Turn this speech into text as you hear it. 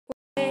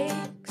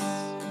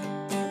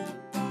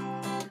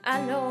I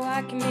know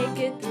I can make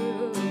it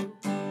through.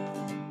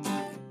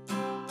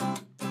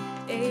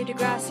 A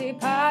Degrassi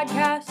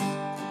podcast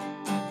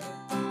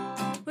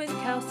with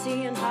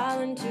Kelsey and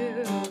Holland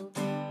too.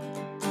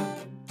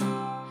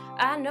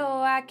 I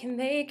know I can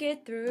make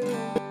it through.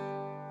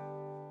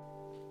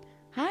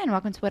 Hi, and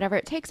welcome to Whatever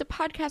It Takes, a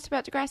podcast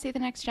about Degrassi, the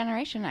Next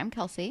Generation. I'm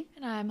Kelsey.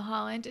 And I'm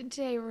Holland, and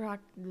today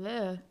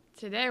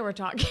we're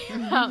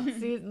talking about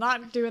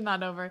not doing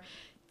that over.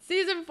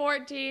 Season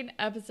 14,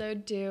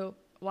 Episode 2,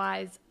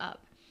 Wise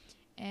Up.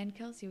 And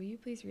Kelsey, will you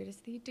please read us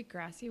the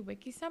Degrassi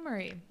Wiki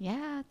summary?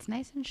 Yeah, it's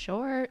nice and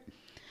short.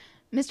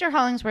 Mr.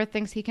 Hollingsworth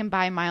thinks he can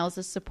buy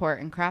Miles' support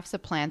and crafts a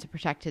plan to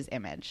protect his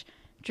image.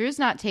 Drew's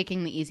not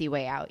taking the easy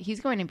way out.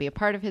 He's going to be a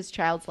part of his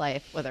child's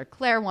life, whether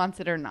Claire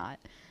wants it or not.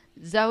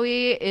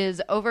 Zoe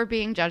is over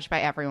being judged by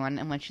everyone,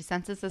 and when she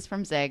senses this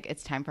from Zig,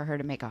 it's time for her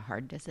to make a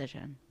hard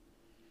decision.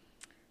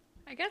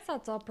 I guess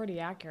that's all pretty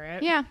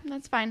accurate. Yeah,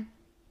 that's fine.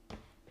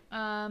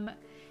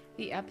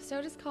 The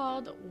episode is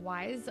called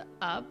Wise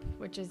Up,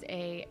 which is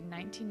a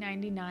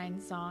 1999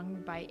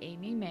 song by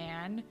Amy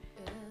Mann.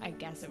 I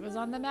guess it was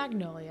on the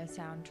Magnolia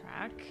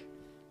soundtrack.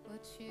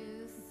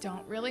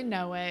 Don't really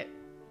know it.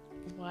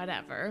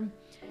 Whatever.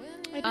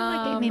 I do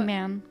like Amy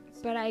Mann.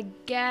 But I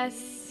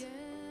guess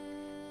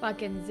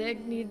fucking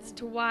Zig needs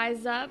to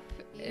wise up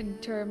in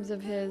terms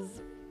of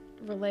his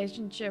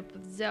relationship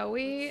with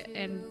Zoe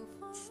and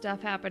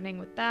stuff happening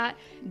with that.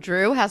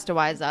 Drew has to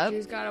wise up.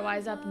 Drew's got to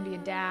wise up and be a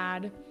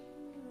dad.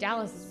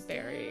 Dallas is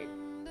very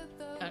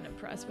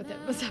unimpressed with him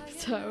this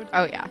episode.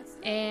 Oh, yeah.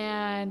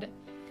 And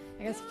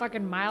I guess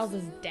fucking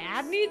Miles'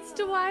 dad needs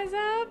to wise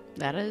up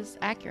That is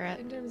accurate.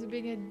 in terms of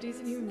being a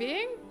decent human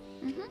being.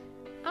 Mm-hmm.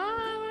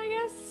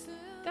 I guess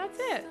that's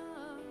it.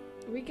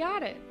 We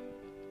got it.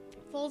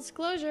 Full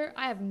disclosure,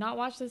 I have not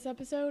watched this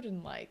episode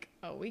in like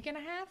a week and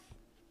a half.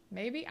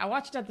 Maybe. I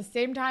watched it at the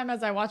same time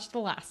as I watched the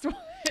last one.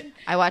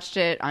 I watched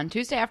it on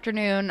Tuesday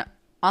afternoon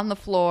on the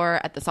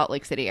floor at the Salt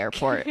Lake City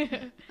airport.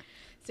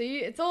 So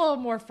it's a little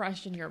more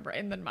fresh in your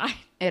brain than mine.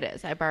 It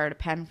is. I borrowed a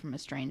pen from a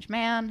strange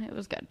man. It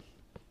was good.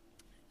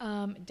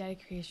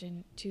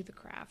 Dedication to the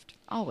craft.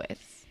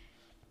 Always.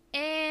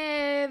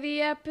 And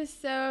the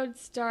episode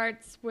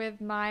starts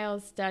with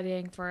Miles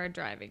studying for a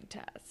driving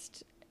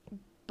test.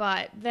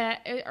 But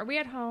are we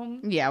at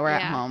home? Yeah, we're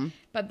at home.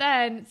 But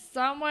then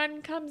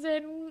someone comes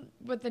in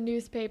with the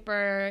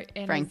newspaper.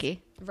 And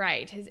Frankie.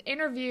 His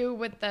interview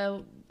with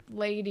the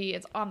lady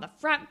is on the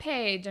front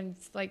page, and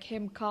it's like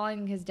him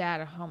calling his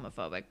dad a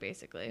homophobic,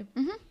 basically.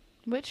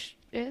 Mm-hmm. Which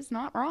is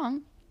not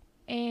wrong.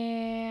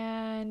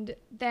 And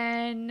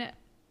then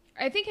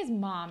I think his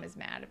mom is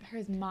mad.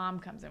 His mom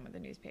comes in with the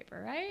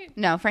newspaper, right?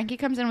 No, Frankie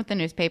comes in with the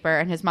newspaper,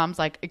 and his mom's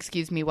like,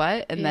 "Excuse me,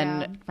 what?" And Yeah.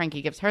 then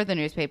Frankie gives her the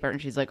newspaper,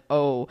 and she's like,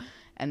 "Oh."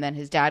 And then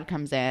his dad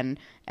comes in,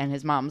 and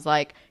his mom's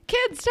like,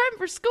 "Kids, time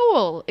for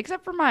school!"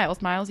 Except for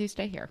Miles. Miles, you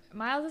stay here.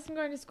 Miles isn't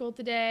going to school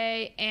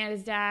today, and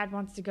his dad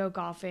wants to go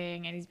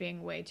golfing, and he's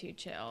being way too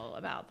chill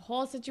about the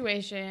whole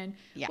situation,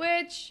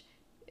 which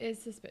is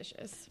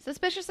suspicious.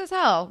 Suspicious as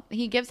hell.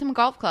 He gives him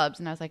golf clubs,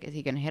 and I was like, is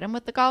he going to hit him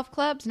with the golf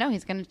clubs? No,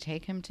 he's going to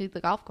take him to the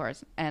golf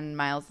course. And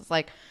Miles is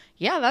like,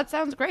 yeah, that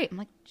sounds great. I'm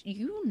like,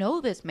 you know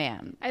this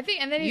man. I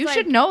think, and then he's you like,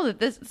 should know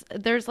that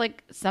there's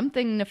like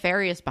something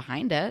nefarious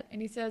behind it.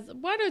 and he says,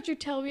 "Why don't you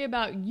tell me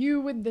about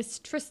you and this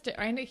Tristan?"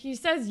 And he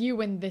says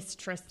 "you and this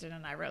Tristan,"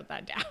 and I wrote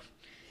that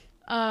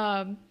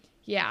down.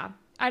 Yeah,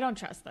 I don't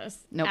trust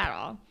this at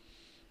all.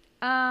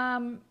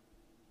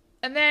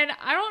 And then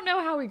I don't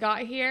know how we got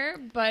here,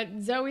 but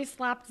Zoe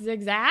slapped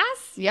Zig's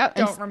ass. Yep.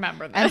 Don't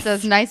remember this. And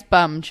says, "Nice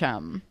bum,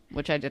 chum,"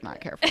 which I did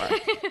not care for.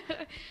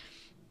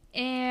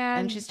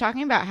 And she's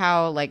talking about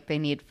how like they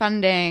need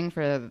funding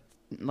for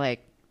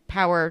like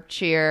power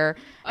cheer.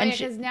 Oh, and yeah,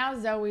 because now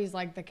Zoe's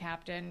like the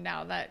captain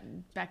now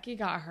that Becky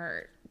got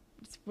hurt,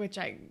 which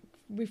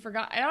we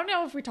forgot. I don't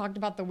know if we talked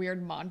about the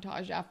weird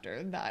montage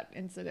after that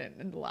incident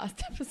in the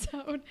last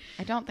episode.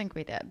 I don't think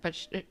we did, but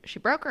she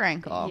broke her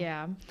ankle.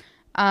 Yeah.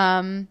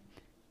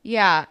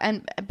 Yeah,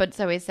 but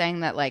Zoe's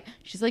saying that like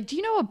she's like, "Do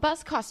you know a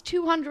bus costs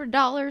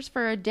 $200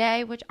 for a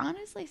day?" Which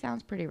honestly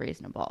sounds pretty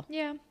reasonable.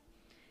 Yeah.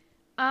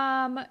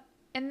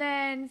 And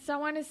then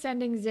someone is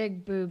sending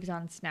Zig boobs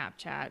on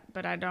Snapchat,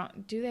 but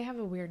do they have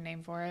a weird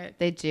name for it?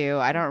 They do.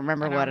 I don't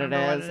remember what it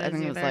is. I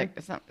think it was either.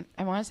 like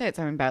I want to say it's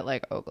something about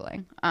like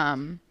ogling.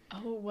 Oh,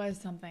 it was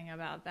something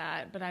about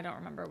that, but I don't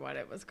remember what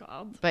it was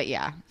called. But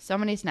yeah, so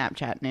many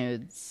Snapchat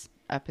nudes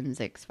up in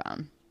Zig's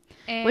phone.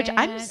 And, which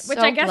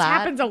I guess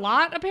happens a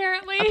lot,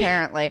 apparently.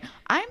 Apparently.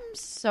 I'm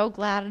so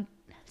glad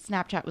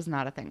Snapchat was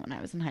not a thing when I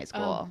was in high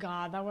school. Oh,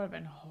 God, that would have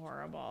been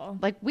horrible.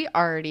 Like, we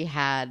already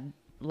had,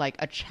 like,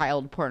 a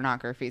child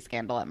pornography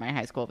scandal at my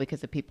high school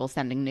because of people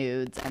sending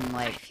nudes and,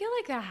 like... I feel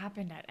like that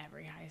happened at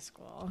every high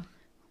school.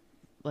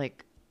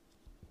 Like,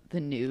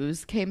 the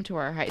news came to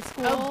our high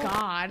school. Oh,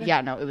 God.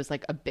 Yeah, no, it was,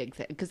 like, a big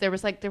thing. Because there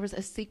was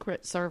a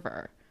secret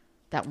server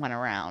that went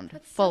around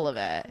full of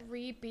it.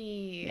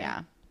 Creepy.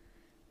 Yeah.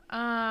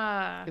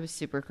 It was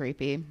super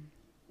creepy.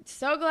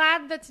 So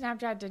glad that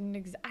Snapchat didn't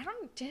exist.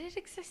 Did it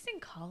exist in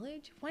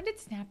college? When did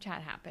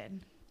Snapchat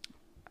happen?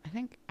 I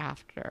think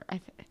after.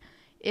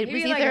 It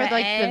Maybe, was like, either the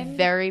like the end?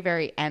 very,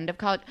 very end of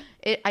college.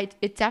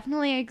 It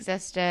definitely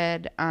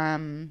existed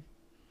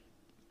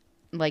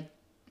like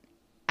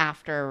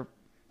after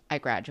I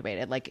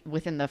graduated, like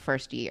within the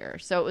first year.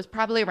 So it was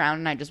probably around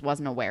and I just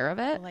wasn't aware of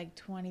it. Like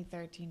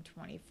 2013,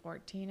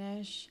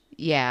 2014-ish.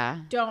 Yeah.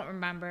 Don't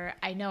remember.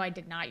 I know I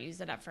did not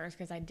use it at first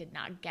because I did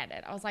not get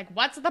it. I was like,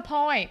 what's the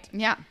point?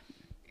 Yeah.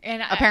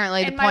 And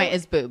Apparently the point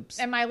is boobs.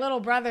 And my little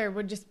brother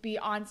would just be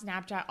on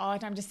Snapchat all the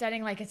time, just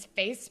sending like his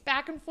face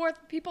back and forth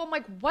with people. I'm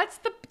like,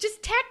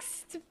 just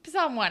text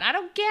someone. I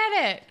don't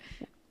get it.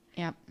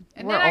 Yeah.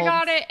 And then I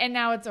got it, and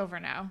now it's over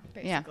now,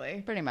 basically.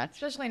 Yeah, pretty much.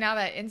 Especially now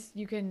that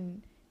you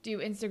can do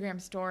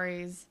Instagram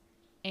stories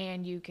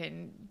and you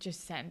can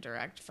just send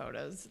direct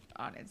photos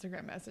on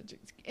Instagram messaging.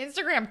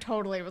 Instagram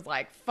totally was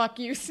like, fuck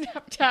you,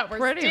 Snapchat. We're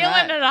Pretty stealing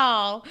much. it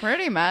all.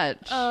 Pretty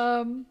much.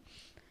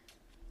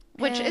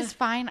 Which eh. is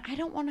fine. I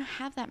don't want to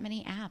have that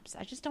many apps.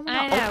 I just don't I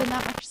want to know. open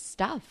that much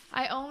stuff.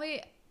 I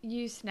only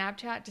use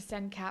Snapchat to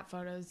send cat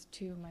photos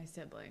to my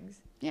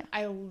siblings. Yeah.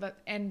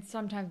 And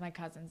sometimes my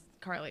cousins,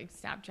 Carly,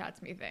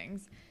 Snapchats me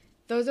things.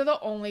 Those are the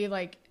only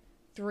like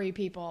 3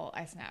 people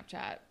I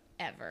Snapchat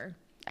ever.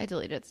 I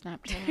deleted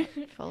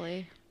Snapchat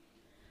fully.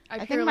 I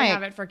think purely my-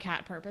 have it for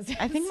cat purposes.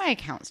 I think my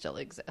account still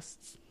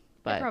exists. it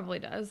But, probably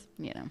does.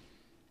 you know.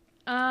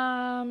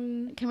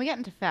 Can we get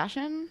into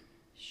fashion?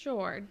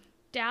 Sure.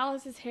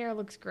 Dallas's hair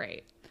looks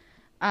great.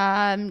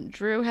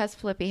 Drew has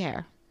flippy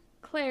hair.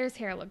 Claire's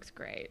hair looks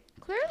great.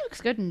 Claire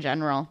looks good in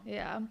general.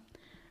 Yeah.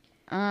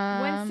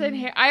 Um, Winston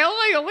hair. I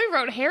only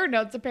wrote hair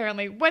notes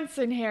apparently.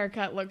 Winston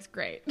haircut looks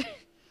great.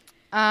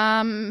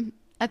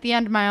 At the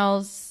end,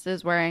 Miles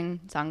is wearing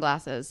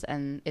sunglasses,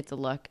 and it's a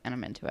look, and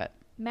I'm into it.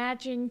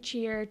 Matching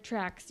cheer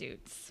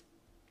tracksuits.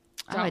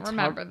 I Don't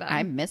remember them.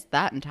 I missed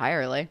that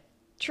entirely.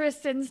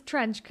 Tristan's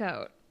trench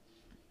coat.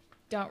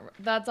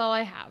 That's all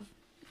I have.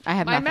 I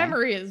have My nothing.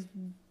 memory is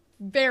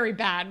very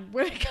bad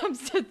when it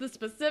comes to the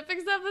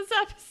specifics of this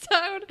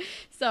episode,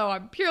 so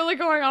I'm purely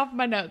going off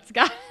my notes,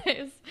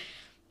 guys.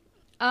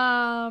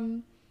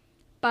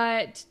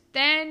 But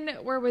then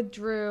we're with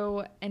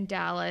Drew and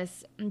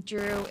Dallas. And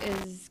Drew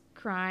is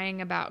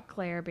crying about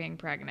Claire being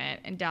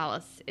pregnant, and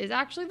Dallas is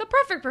actually the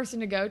perfect person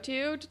to go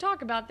to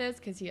talk about this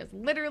because he has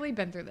literally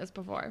been through this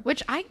before.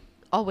 Which I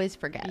always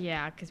forget.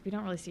 Yeah, because we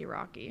don't really see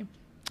Rocky.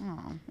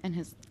 Oh, and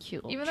his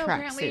cute Even though track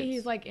apparently suits.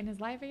 he's like in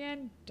his life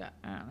again.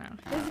 I don't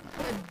know. His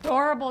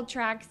adorable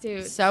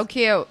tracksuit. So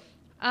cute.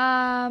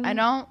 I I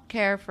don't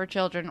care for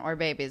children or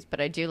babies, but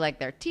I do like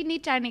their teeny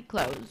tiny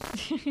clothes.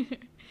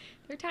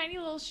 They're tiny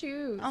little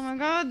shoes. Oh my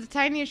god, the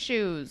tiniest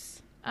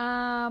shoes.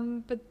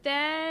 But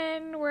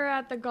then we're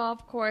at the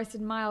golf course,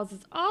 and Miles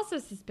is also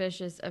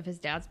suspicious of his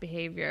dad's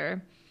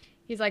behavior.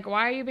 He's like,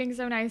 "Why are you being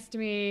so nice to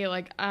me?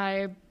 Like,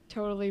 I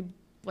totally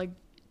like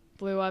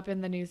blew up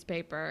in the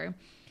newspaper."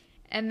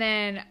 And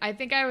then I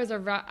think I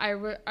wrote,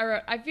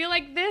 I feel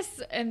like this,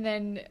 and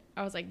then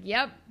I was like,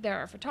 yep, there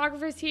are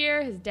photographers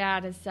here. His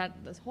dad has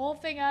set this whole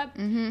thing up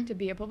to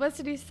be a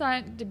publicity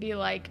stunt, to be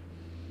like,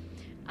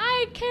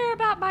 I care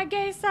about my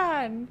gay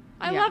son.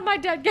 I love my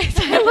dead gay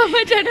son. I love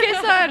my dead gay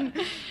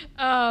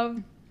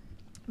son.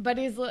 But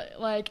he's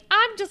like,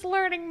 I'm just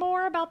learning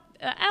more about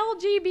the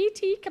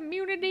LGBT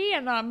community,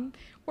 and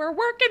we're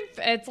working.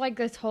 It's like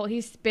this whole,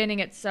 he's spinning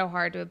it so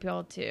hard to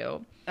appeal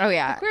to Oh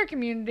yeah. the queer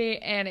community,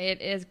 and it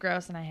is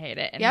gross, and I hate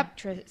it. And Yep.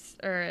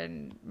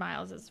 and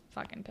Miles is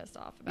fucking pissed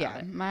off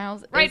about it.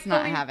 Miles is Rightfully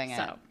not having it.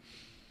 so.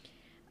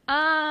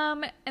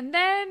 And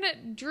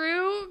then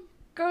Drew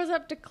goes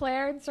up to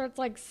Claire and starts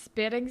like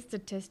spitting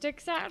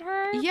statistics at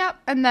her. Yep,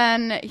 and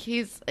then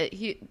he's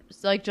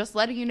like, just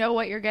letting you know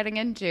what you're getting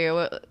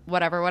into,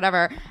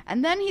 whatever.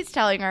 And then he's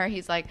telling her,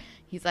 he's like,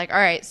 all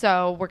right,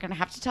 so we're gonna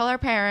have to tell our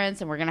parents,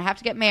 and we're gonna have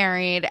to get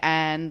married,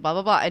 and blah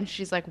blah blah. And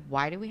she's like,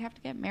 why do we have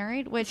to get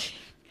married? Which,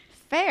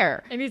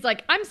 fair. And he's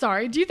like, I'm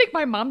sorry, do you think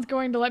my mom's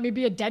going to let me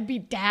be a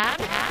deadbeat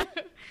dad?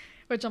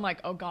 Which I'm like,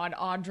 oh God,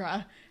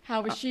 Audra,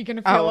 how is she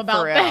gonna feel about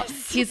for real.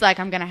 this? He's like,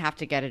 I'm gonna have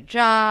to get a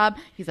job.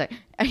 He's like,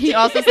 he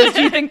also says,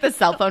 do you think the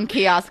cell phone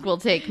kiosk will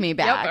take me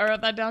back? Yep, I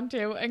wrote that down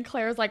too. And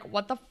Claire's like,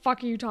 what the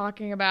fuck are you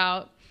talking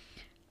about?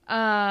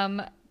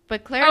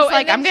 But Claire's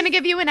like, then I'm gonna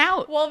give you an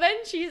out. Well, then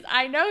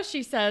I know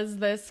she says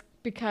this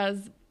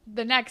because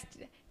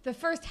the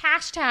first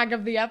hashtag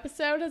of the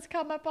episode has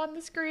come up on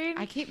the screen.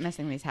 I keep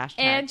missing these hashtags.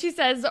 And she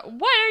says,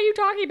 what are you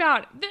talking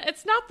about?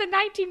 It's not the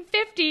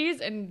 1950s.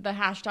 And the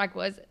hashtag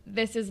was,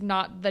 this is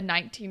not the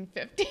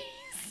 1950s.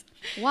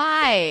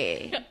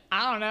 Why?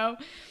 I don't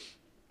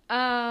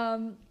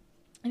know.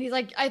 And he's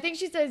like, I think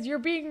she says, you're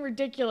being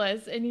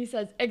ridiculous. And he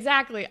says,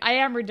 exactly, I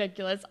am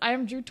ridiculous. I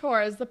am Drew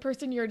Torres, the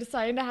person you're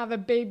deciding to have a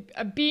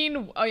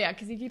bean. Oh, yeah,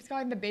 because he keeps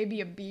calling the baby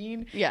a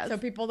bean. Yes. So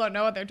people don't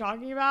know what they're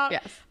talking about.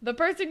 Yes. The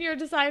person you're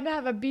deciding to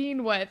have a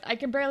bean with, I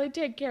can barely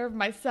take care of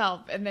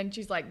myself. And then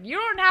she's like, you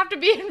don't have to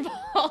be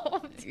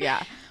involved.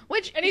 Yeah.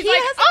 And he's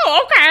like,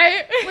 oh,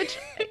 okay. Which,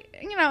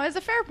 is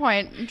a fair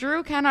point.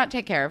 Drew cannot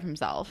take care of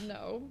himself.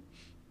 No.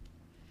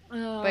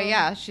 But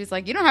yeah, she's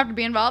like, you don't have to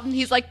be involved. And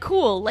he's like,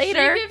 cool,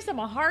 later. She gives him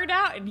a hard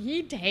out and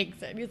he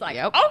takes it. He's like,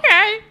 Yep.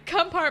 okay,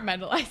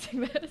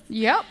 compartmentalizing this.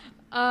 Yep.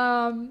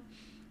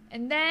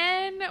 And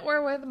then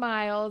we're with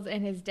Miles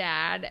and his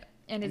dad.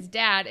 And his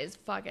dad is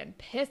fucking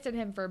pissed at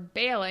him for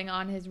bailing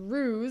on his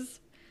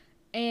ruse.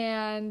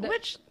 And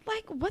Which,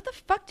 like, what the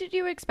fuck did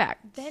you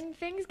expect? then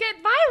things get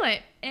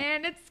violent.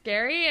 And it's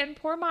scary. And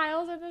poor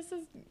Miles. And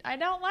I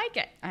don't like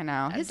it. I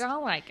know. I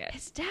don't like it.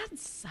 His dad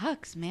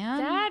sucks, man.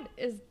 Dad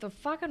is the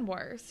fucking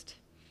worst.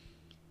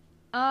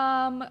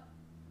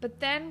 But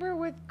then we're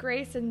with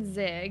Grace and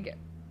Zig.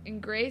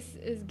 And Grace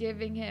is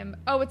giving him...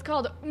 Oh, it's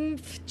called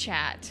Oomph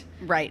Chat.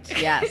 Right,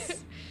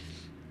 yes.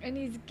 And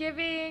he's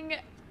giving...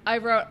 I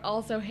wrote,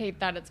 also hate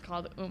that it's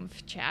called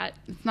Oomph Chat.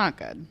 It's not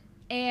good.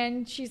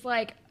 And she's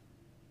like,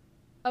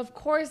 of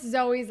course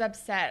Zoe's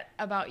upset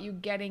about you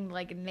getting,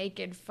 like,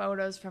 naked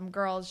photos from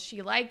girls.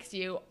 She likes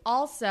you.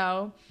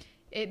 Also,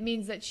 it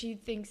means that she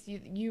thinks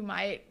you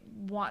might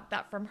want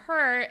that from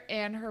her.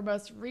 And her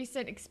most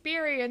recent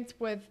experience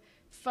with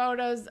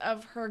photos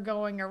of her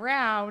going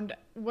around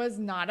was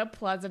not a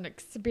pleasant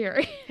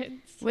experience.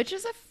 Which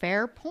is a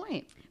fair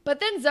point. But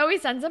then Zoe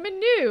sends him a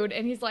nude,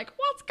 and he's like,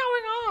 what's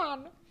going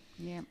on?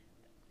 Yeah.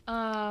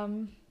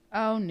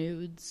 Oh,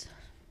 nudes.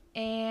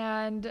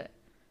 And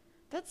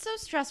That's so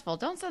stressful.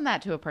 Don't send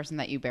that to a person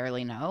that you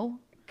barely know.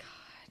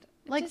 God,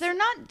 Like, they're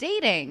not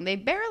dating. They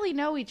barely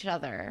know each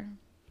other.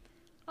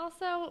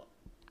 also,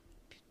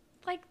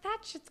 like, that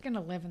shit's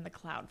gonna live in the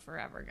cloud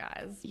forever,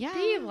 guys. Yeah.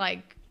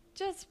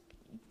 Just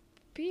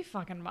be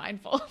fucking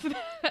mindful of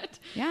that.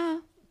 Yeah.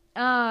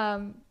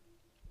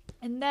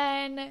 And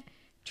then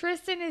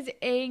Tristan is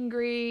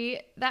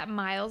angry that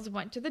Miles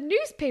went to the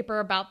newspaper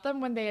about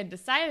them when they had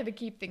decided to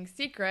keep things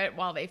secret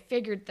while they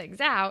figured things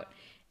out.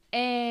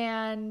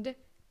 And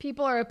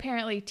people are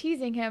apparently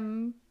teasing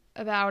him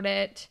about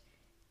it.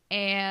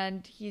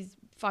 And he's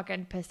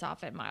fucking pissed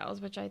off at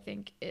Miles, which I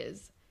think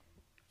is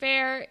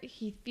fair.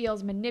 He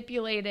feels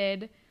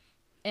manipulated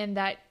and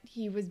that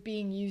he was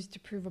being used to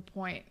prove a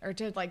point or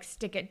to, like,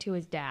 stick it to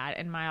his dad.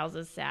 And Miles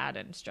is sad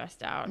and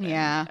stressed out. And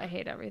Yeah. I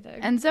hate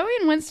everything. And Zoe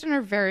and Winston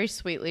are very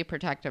sweetly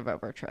protective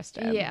over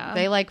Tristan. Yeah.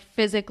 They, like,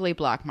 physically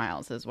block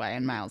Miles's way,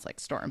 and Miles, like,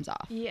 storms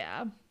off.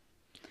 Yeah.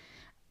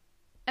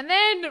 And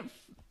then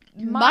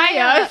Maya-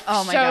 Maya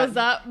oh my shows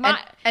God.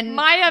 up. And-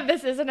 Maya,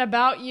 this isn't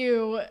about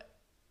you.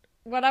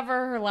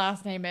 Whatever her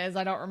last name is,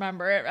 I don't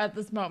remember it at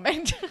this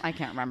moment. I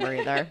can't remember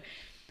either.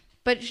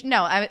 But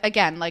no,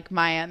 again, like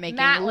Maya making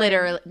Matlin.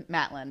 literally...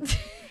 Matlin.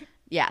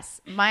 Yes.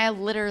 Maya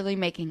literally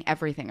making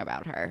everything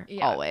about her.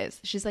 Yeah.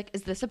 Always. She's like,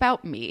 is this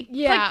about me? It's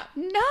Yeah.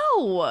 like,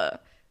 no.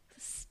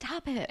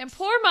 Stop it. And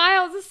poor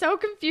Miles is so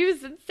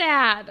confused and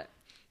sad.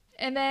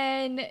 And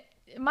then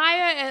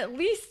Maya at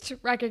least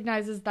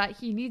recognizes that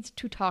he needs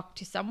to talk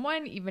to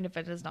someone, even if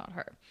it is not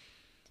her.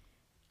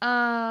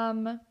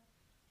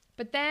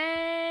 But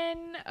then,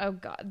 oh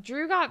God,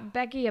 Drew got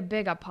Becky a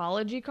big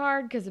apology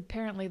card because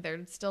apparently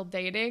they're still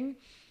dating.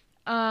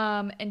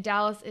 And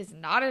Dallas is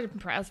not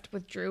impressed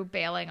with Drew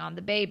bailing on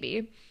the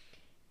baby.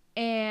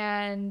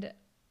 And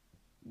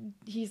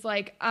he's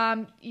like,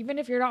 even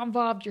if you're not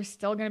involved, you're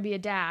still going to be a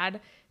dad.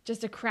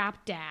 Just a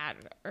crap dad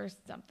or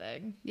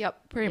something.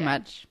 Yep, pretty Yeah.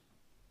 much.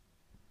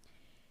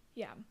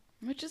 Yeah.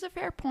 Which is a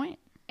fair point.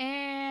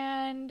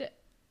 And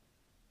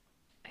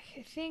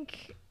I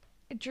think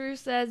Drew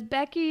says,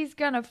 Becky's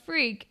gonna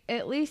freak.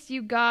 At least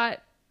you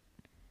got...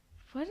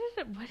 What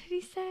did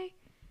he say?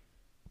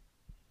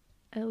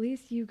 At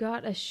least you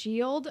got a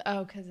shield?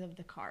 Oh, because of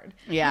the card.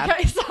 Yeah.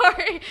 Okay,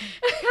 sorry.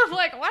 I'm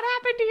like, what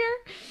happened here?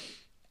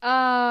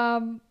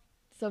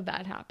 So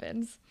that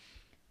happens.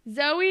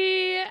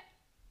 Zoe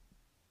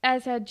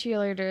as head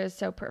cheerleader is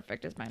so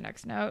perfect is my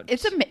next note.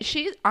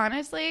 She's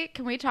honestly,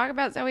 can we talk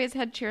about Zoe as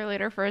head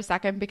cheerleader for a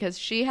second? Because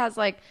she has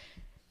like,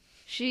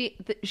 she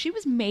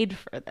was made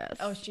for this.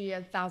 Oh, she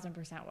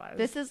 1,000% was.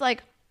 This is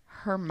like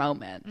her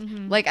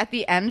moment. Like at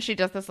the end, she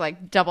does this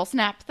like double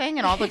snap thing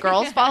and all the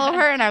girls follow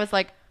her. And I was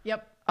like,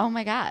 Yep. oh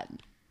my God,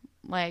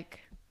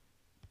 like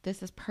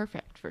this is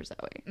perfect for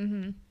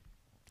Zoe.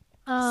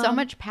 So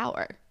much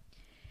power.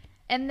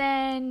 And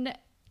then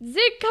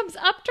Zig comes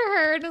up to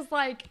her and is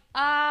like,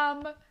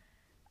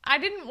 I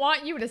didn't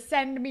want you to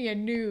send me a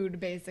nude,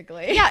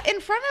 basically. Yeah, in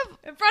front of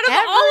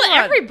all everyone.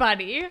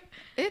 everybody.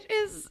 It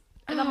is.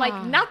 And I'm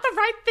like, not the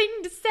right thing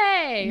to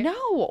say.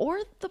 No, or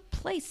the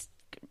place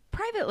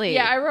privately.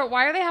 Yeah, I wrote,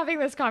 why are they having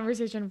this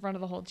conversation in front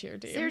of the whole cheer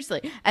team?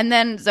 Seriously. And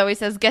then Zoe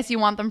says, guess you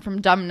want them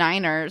from Dumb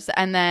Niners.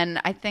 And then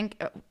I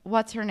think,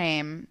 what's her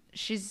name?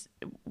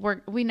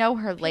 We know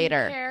her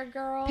later.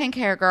 Pink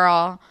hair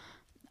girl.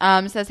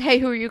 Says, hey,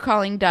 who are you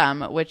calling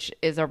dumb? Which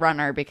is a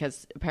runner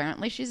because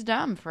apparently she's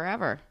dumb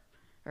forever.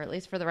 Or at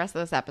least for the rest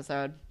of this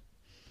episode.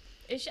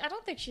 Is she? I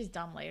don't think she's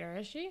dumb later,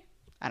 is she?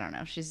 I don't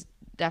know. She's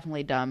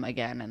definitely dumb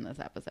again in this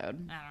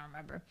episode. I don't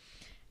remember.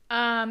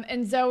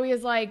 And Zoe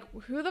is like,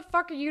 who the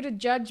fuck are you to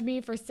judge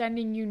me for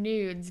sending you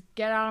nudes?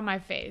 Get out of my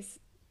face.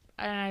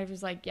 And I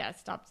was like, yeah,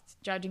 stop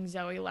judging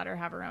Zoe. Let her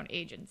have her own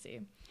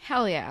agency.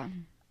 Hell yeah.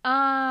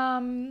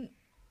 And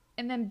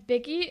then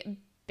Becky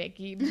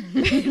Becky.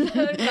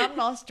 Not an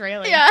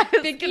Australian. Yeah,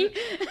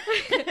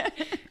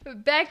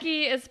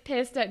 Becky is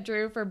pissed at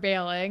Drew for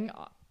bailing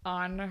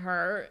on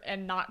her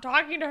and not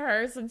talking to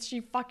her since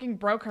she fucking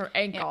broke her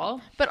ankle.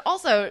 Yeah. But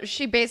also,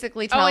 she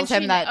basically tells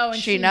him that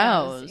she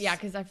knows. Yeah,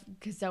 because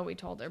Zoe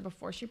told her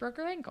before she broke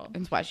her ankle.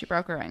 That's why she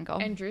broke her ankle.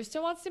 And Drew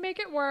still wants to make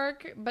it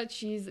work, but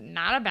she's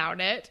not about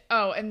it.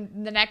 Oh,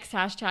 and the next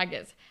hashtag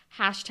is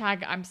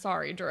hashtag I'm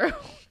sorry, Drew.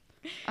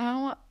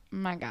 Oh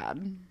my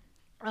God.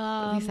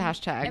 These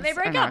hashtags and they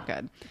break are up not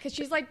good. because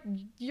she's like,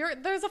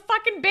 there's a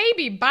fucking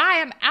baby.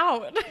 Bye, I'm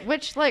out.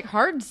 Which, like,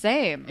 hard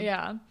same.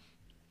 Yeah.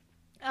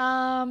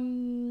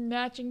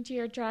 Matching to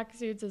your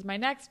tracksuits is my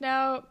next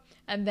note.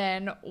 And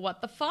then what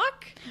the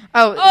fuck?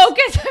 Oh,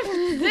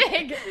 because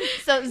Zig.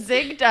 So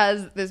Zig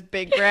does this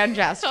big grand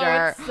gesture.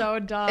 Oh, it's so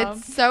dumb.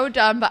 It's so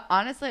dumb, but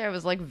honestly, I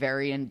was like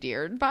very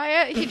endeared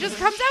by it. He just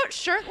comes out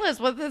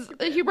shirtless with his.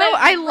 He wrote,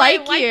 "I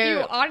like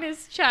you" on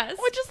his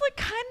chest, which is like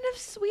kind of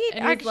sweet,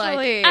 and he's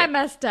actually. like, I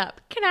messed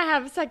up. Can I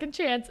have a second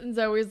chance? And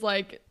Zoe's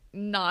like,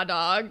 Nah,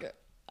 dog.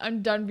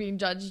 I'm done being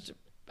judged.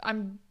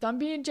 I'm done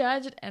being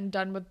judged and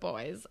done with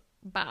boys.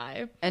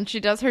 Bye. And she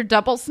does her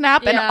double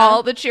snap, and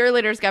all the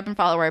cheerleaders get up and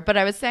follow her. But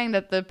I was saying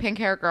that the pink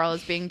hair girl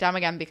is being dumb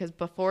again because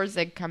before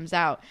Zig comes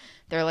out,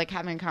 they're like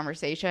having a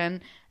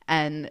conversation,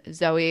 and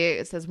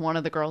Zoe says one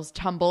of the girls'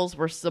 tumbles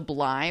were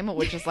sublime,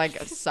 which is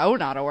like so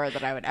not a word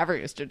that I would ever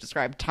use to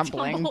describe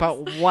tumbling,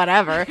 but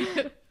whatever.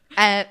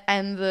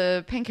 And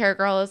the pink hair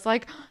girl is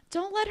like,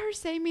 don't let her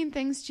say mean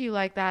things to you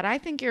like that. I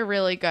think you're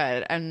really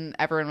good. And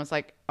everyone was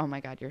like, oh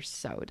my God, you're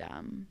so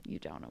dumb. You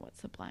don't know what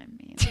sublime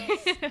means.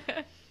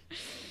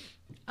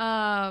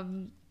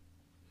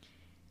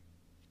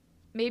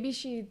 Maybe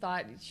she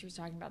thought she was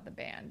talking about the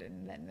band,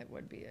 and then it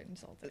would be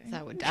insulting.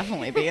 That would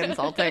definitely be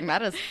insulting.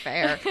 That is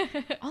fair.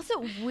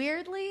 Also,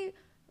 weirdly,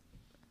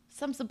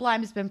 some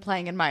Sublime has been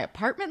playing in my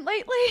apartment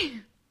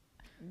lately.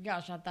 You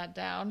gotta shut that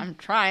down. I'm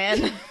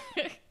trying.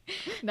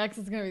 Next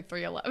is gonna be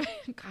 311.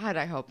 God,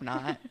 I hope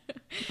not.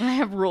 I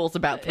have rules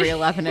about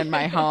 311 in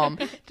my home.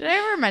 Did I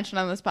ever mention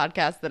on this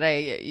podcast that I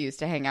used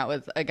to hang out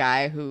with a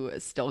guy who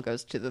still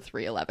goes to the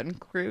 311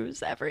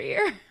 cruise every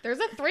year? There's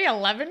a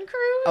 311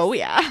 cruise? Oh,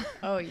 yeah.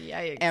 Oh,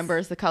 yikes. Amber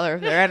is the color of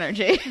their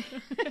energy.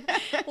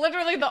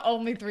 Literally the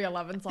only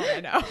 311 song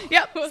I know.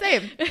 Yep,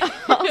 same.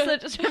 Also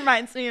just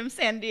reminds me of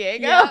San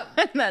Diego. Yep.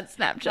 And that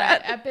Snapchat.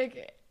 That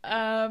epic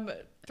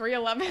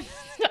 311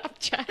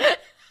 Snapchat.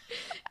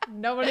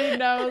 Nobody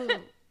knows.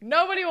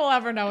 Nobody will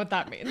ever know what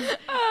that means.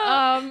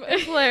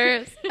 It's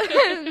hilarious.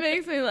 It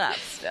makes me laugh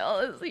still.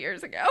 It was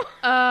years ago.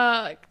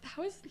 That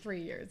was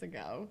 3 years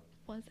ago.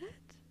 Was it?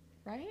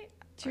 Right?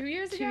 2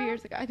 years ago? 2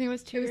 years ago. I think it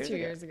was 2 years ago. 2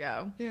 years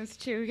ago. It was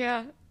 2,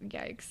 yeah.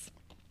 Yikes.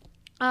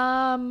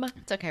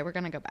 It's okay. We're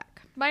going to go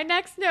back. My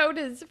next note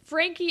is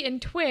Frankie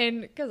and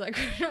Twin, because I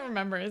couldn't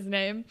remember his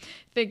name,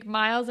 think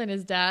Miles and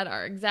his dad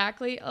are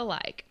exactly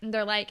alike. And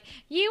they're like,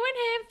 you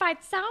and him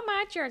fight so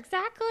much, you're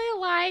exactly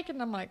alike.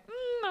 And I'm like,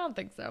 I don't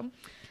think so.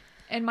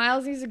 And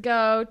Miles needs to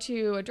go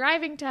to a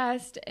driving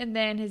test, and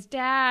then his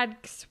dad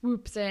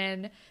swoops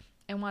in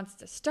and wants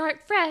to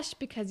start fresh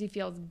because he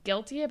feels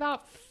guilty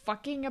about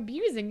fucking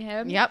abusing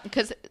him. Yep,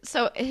 because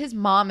so his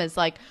mom is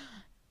like,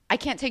 I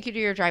can't take you to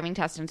your driving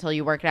test until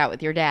you work it out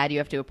with your dad. You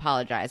have to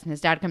apologize. And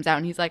his dad comes out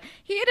and he's like,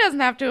 he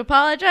doesn't have to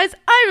apologize.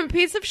 I'm a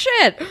piece of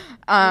shit.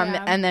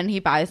 And then he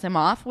buys him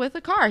off with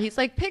a car. He's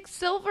like, pick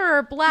silver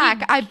or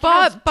black. I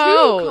bought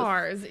both. 2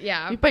 cars,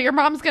 yeah. But your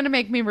mom's going to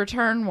make me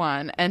return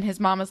one. And his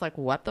mom is like,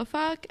 what the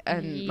fuck?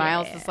 And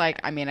Miles is like,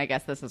 I mean, I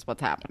guess this is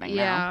what's happening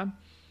now.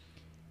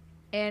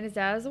 And his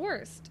dad is the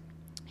worst.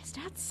 His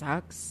dad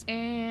sucks.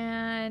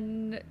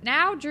 And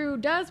now Drew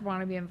does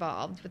want to be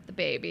involved with the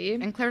baby.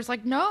 And Claire's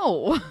like,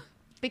 no,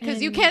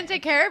 because you can't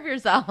take care of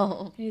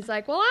yourself. He's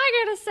like, well,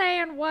 I get a say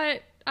in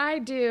what I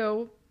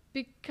do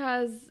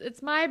because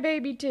it's my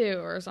baby too,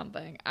 or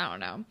something. I don't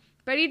know.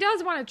 But he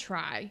does want to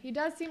try. He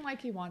does seem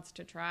like he wants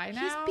to try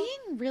now. He's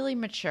being really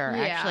mature,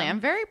 Yeah. actually.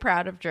 I'm very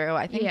proud of Drew.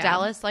 I think Yeah.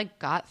 Dallas, like,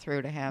 got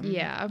through to him.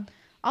 Yeah.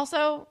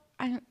 Also,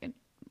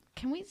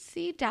 can we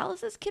see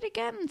Dallas's kid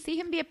again and see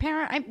him be a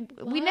parent?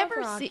 We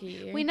never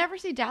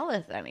see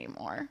Dallas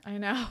anymore. I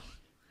know.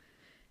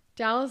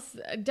 Dallas,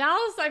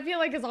 I feel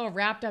like is all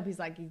wrapped up. He's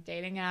like, he's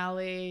dating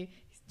Allie.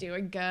 He's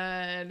doing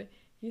good.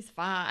 He's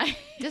fine.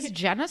 Does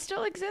Jenna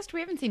still exist?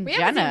 We haven't seen We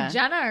Jenna. haven't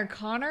seen Jenna or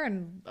Connor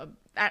and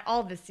at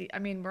all this season. I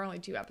mean, we're only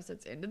 2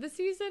 episodes into the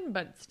season,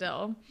 but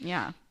still.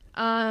 Yeah.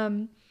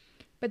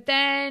 But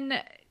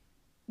then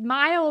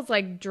Miles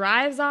like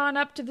drives on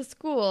up to the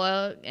school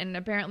and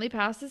apparently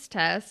passes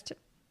test.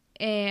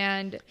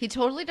 And he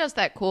totally does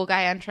that cool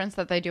guy entrance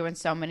that they do in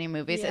so many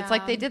movies. Yeah. It's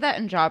like they did that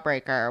in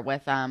Jawbreaker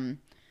with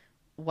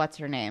what's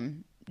her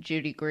name?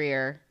 Judy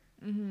Greer.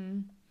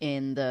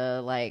 In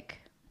the like,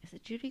 is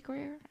it Judy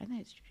Greer? I think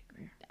it's Judy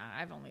Greer.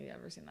 I've only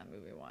ever seen that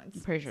movie once.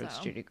 I'm pretty sure it's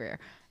Judy Greer.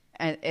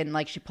 And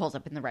like she pulls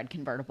up in the red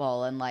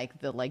convertible and like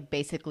the like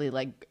basically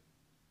like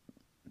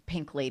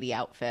pink lady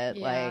outfit.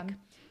 Yeah. Like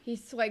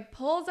he's like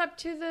pulls up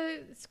to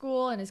the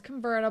school in his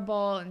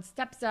convertible and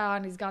steps out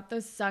and he's got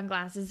those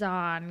sunglasses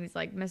on and he's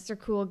like Mr.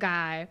 Cool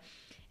Guy.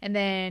 And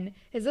then,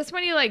 is this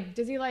when he like,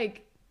 does he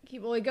like, he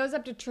goes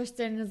up to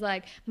Tristan and is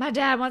like, my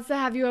dad wants to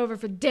have you over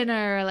for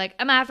dinner. Like,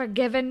 am I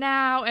forgiven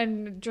now?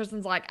 And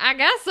Tristan's like, I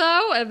guess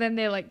so. And then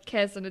they like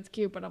kiss and it's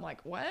cute. But I'm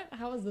like, what?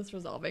 How is this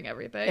resolving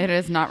everything? It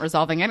is not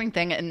resolving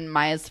anything. And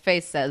Maya's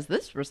face says,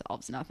 this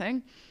resolves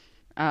nothing.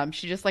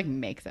 She just like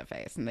makes a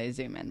face and they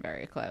zoom in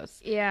very close.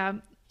 Yeah.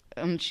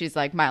 And she's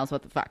like, Miles,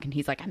 what the fuck? And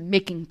he's like, I'm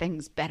making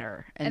things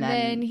better. And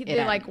then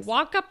they like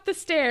walk up the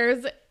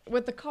stairs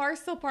with the car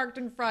still parked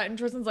in front. And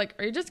Tristan's like,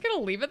 are you just going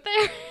to leave it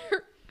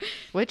there?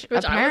 Which I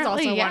was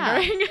apparently, also yeah.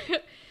 wondering.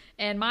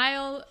 And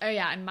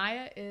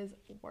Maya is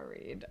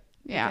worried.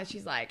 Yeah. Because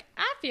she's like,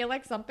 I feel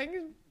like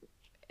something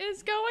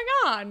is going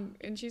on.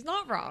 And she's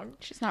not wrong.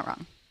 She's not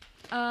wrong.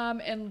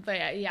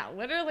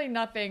 Literally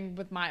nothing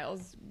with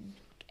Miles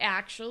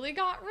actually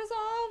got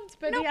resolved.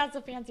 But he has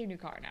a fancy new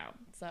car now.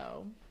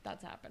 So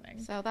that's happening.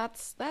 So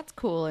that's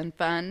cool and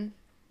fun.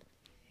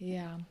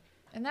 Yeah.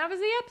 And that was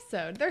the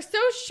episode. They're so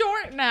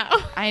short now.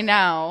 I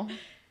know.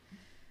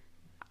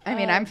 I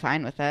mean, I'm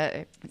fine with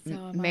it. It So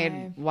am made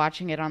I.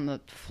 watching it on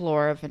the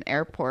floor of an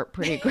airport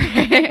pretty great.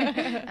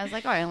 I was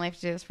like, oh, I only have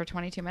to do this for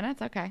 22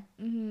 minutes? Okay.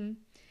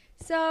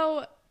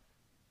 So,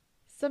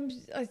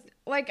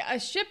 a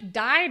ship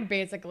died,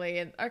 basically.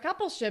 And a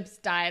couple ships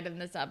died in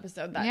this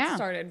episode that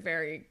started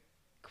very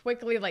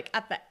quickly, like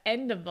at the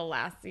end of the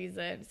last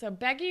season. So,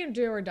 Becky and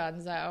Drew are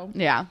donezo.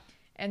 Yeah.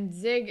 And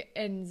Zig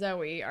and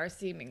Zoe are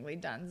seemingly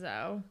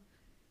donezo.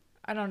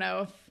 I don't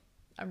know if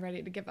I'm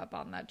ready to give up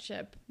on that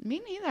ship.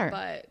 Me neither.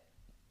 But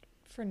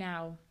for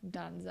now,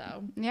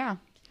 donezo. Yeah.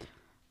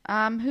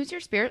 Who's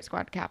your Spirit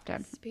Squad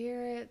captain?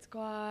 Spirit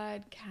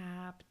Squad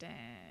captain.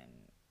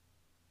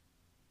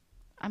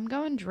 I'm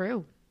going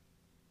Drew.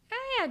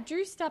 Oh, yeah,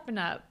 Drew's stepping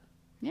up.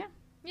 Yeah.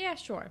 Yeah,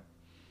 sure.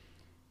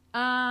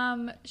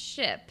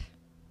 Ship.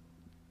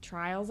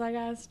 Trials, I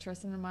guess.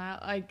 Tristan and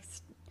Miles. Like,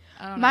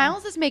 I don't know.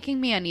 Miles is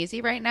making me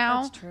uneasy right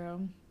now. That's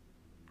true.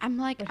 I'm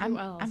like, But who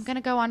else? I'm going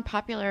to go on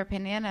popular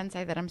opinion and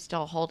say that I'm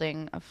still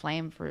holding a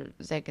flame for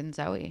Zig and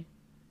Zoe.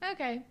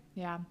 Okay.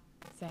 Yeah.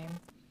 Same.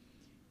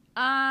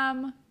 I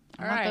All want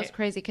right. those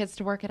crazy kids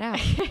to work it out.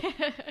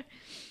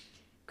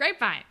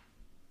 Grapevine.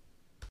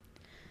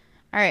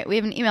 All right, we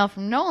have an email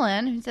from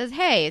Nolan who says,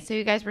 hey, so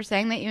you guys were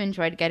saying that you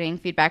enjoyed getting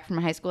feedback from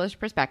a high schooler's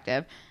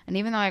perspective, and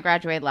even though I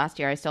graduated last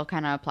year, I still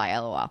kind of apply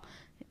LOL.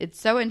 It's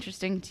so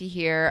interesting to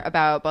hear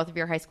about both of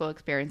your high school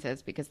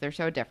experiences because they're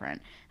so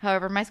different.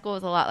 However, my school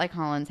was a lot like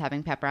Holland's.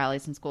 Having pep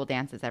rallies and school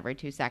dances every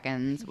 2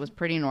 seconds was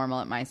pretty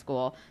normal at my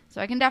school, so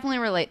I can definitely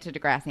relate to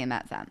Degrassi in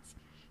that sense.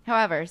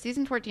 However,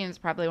 season 14 is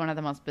probably one of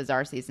the most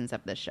bizarre seasons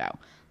of this show.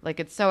 Like,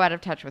 it's so out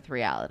of touch with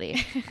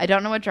reality. I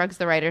don't know what drugs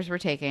the writers were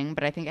taking,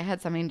 but I think it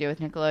had something to do with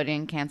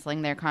Nickelodeon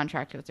canceling their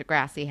contract with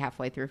Degrassi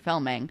halfway through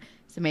filming,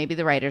 so maybe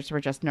the writers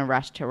were just in a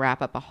rush to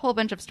wrap up a whole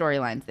bunch of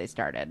storylines they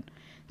started.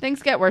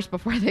 Things get worse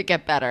before they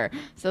get better,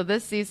 so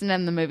this season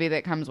and the movie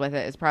that comes with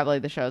it is probably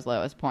the show's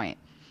lowest point.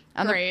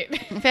 Great.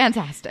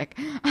 Fantastic.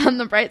 On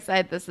the bright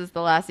side, this is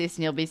the last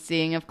season you'll be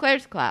seeing of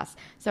Claire's class.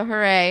 So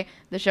hooray,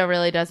 the show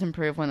really does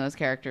improve when those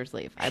characters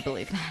leave. I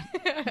believe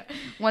that.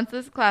 Once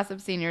this class of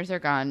seniors are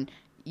gone,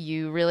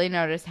 you really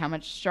notice how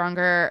much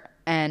stronger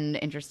and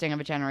interesting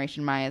of a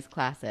generation Maya's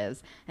class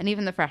is, and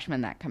even the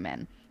freshmen that come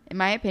in. In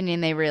my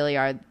opinion, they really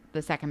are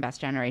the second best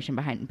generation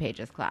behind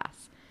Paige's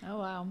class. Oh,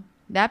 wow.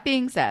 That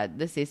being said,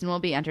 this season will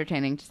be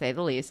entertaining to say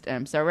the least, and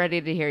I'm so ready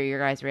to hear your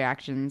guys'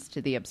 reactions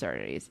to the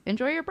absurdities.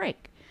 Enjoy your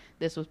break.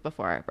 This was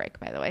before our break,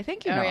 by the way.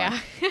 Thank you,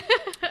 Noah. Yeah.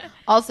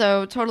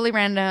 Also, totally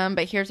random,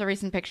 but here's a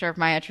recent picture of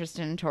Maya,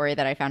 Tristan, and Tori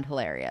that I found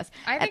hilarious.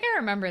 I think I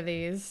remember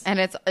these. And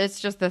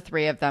it's just the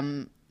three of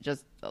them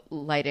just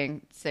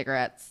lighting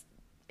cigarettes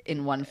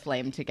in one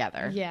flame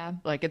together. Yeah.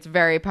 Like, it's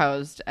very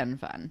posed and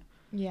fun.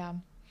 Yeah.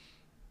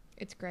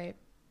 It's great.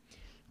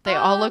 They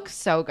all look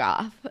so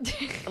goth.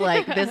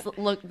 Like,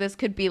 this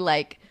could be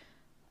like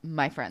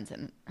my friends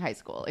in high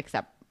school,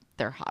 except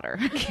they're hotter.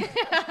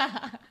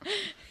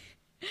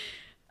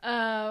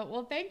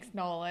 Well, thanks,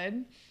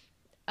 Nolan.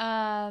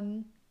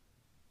 I'm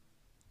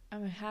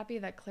happy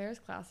that Claire's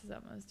class is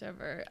almost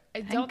over.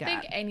 I don't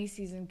think any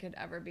season could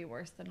ever be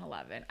worse than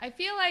 11. I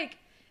feel like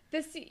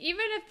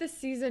even if this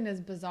season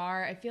is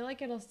bizarre, I feel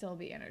like it'll still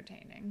be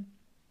entertaining.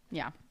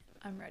 Yeah.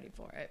 I'm ready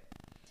for it.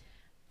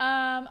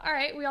 All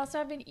right. We also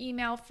have an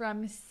email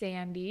from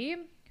Sandy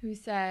who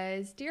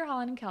says, Dear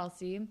Holland and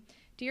Kelsey,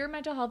 do your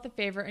mental health a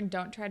favor and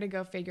don't try to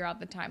go figure out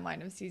the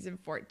timeline of season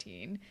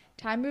 14.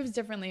 Time moves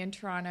differently in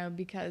Toronto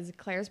because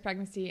Claire's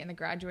pregnancy and the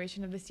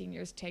graduation of the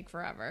seniors take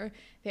forever.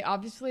 They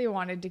obviously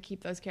wanted to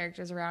keep those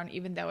characters around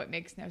even though it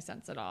makes no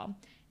sense at all.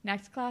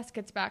 Next class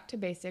gets back to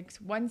basics.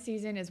 One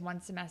season is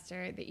one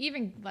semester. They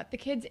even let the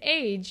kids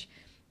age.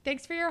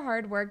 Thanks for your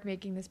hard work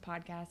making this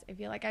podcast. I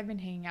feel like I've been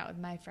hanging out with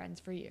my friends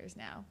for years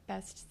now.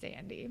 Best,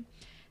 Sandy.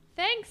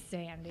 Thanks,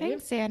 Sandy.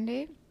 Thanks,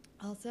 Sandy.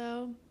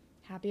 Also,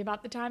 happy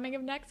about the timing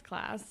of next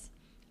class.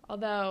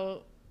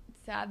 Although,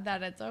 sad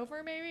that it's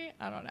over, maybe?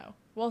 I don't know.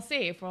 We'll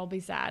see if we'll be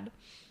sad.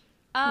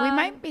 We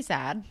might be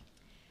sad.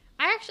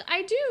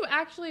 I do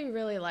actually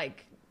really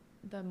like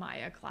the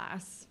Maya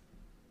class.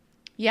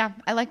 Yeah,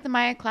 I like the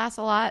Maya class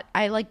a lot.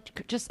 I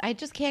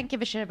just can't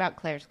give a shit about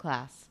Claire's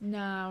class.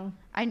 No.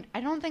 I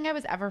don't think I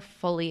was ever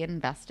fully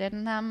invested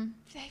in them.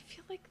 I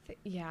feel like,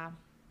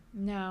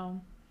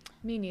 no,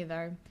 me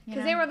neither. You Because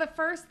know? they were the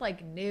first,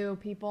 like, new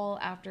people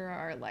after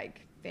our,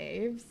 like,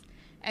 faves.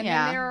 And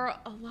Yeah.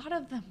 then a lot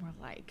of them were,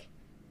 like,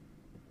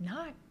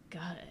 not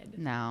good.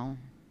 No.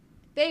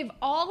 They've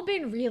all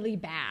been really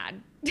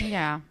bad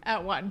Yeah,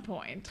 at one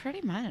point.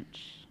 pretty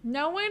much.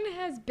 No one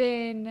has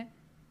been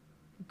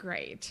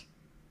great,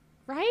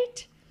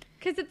 right?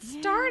 Because it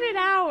started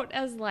out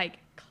as, like,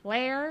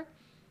 Claire,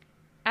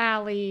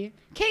 Allie,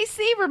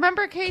 Casey,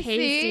 remember Casey?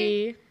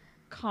 Casey,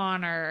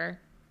 Connor.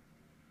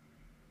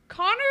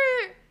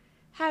 Connor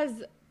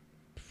has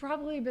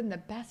probably been the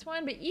best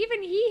one, but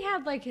even he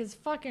had, like, his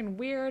fucking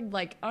weird,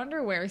 like,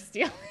 underwear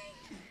stealing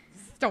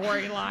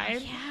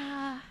storyline.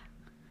 Yeah.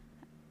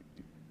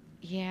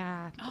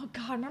 Yeah. Oh,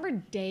 God, remember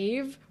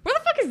Dave? Where the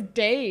fuck is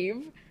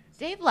Dave?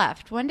 Dave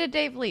left. When did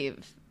Dave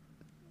leave?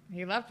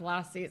 He left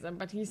last season,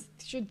 but he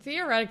should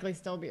theoretically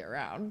still be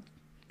around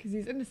because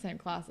he's in the same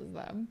class as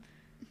them,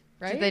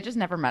 right? Did they just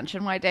never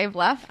mention why Dave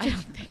left? I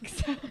don't think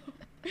so.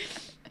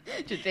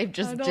 Did Dave I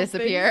just don't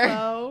disappear? think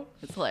so.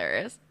 It's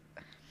hilarious.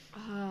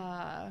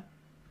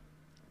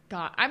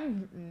 God,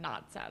 I'm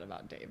not sad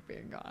about Dave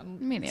being gone.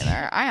 Me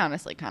neither. I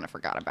honestly kind of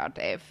forgot about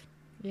Dave.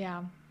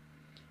 Yeah.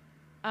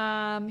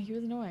 He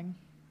was annoying.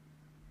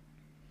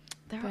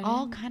 They're But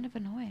all in- kind of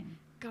annoying.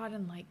 God,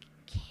 and like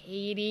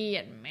Katie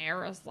and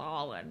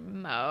Marisol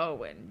and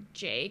Mo and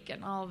Jake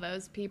and all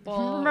those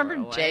people. Remember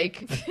were, like-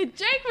 Jake?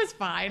 Jake was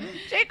fine.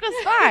 Jake was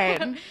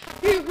fine.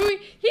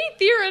 He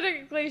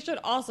theoretically should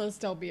also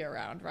still be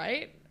around,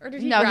 right? Or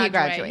did he No, he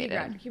graduate?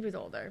 graduated. He was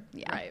older.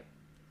 Yeah. Right.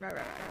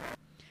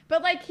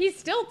 But like, he's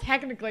still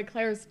technically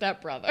Claire's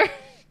stepbrother.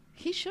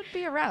 He should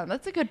be around.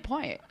 That's a good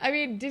point. I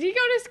mean, did he go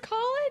to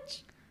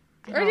college?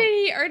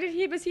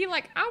 Was he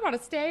like, I want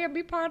to stay and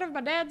be part of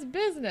my dad's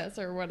business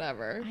or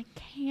whatever? I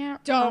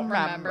can't Don't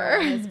remember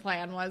what his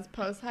plan was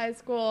post high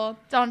school.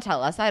 Don't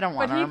tell us. I don't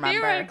want But to he remember.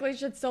 theoretically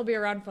should still be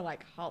around for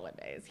like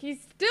holidays.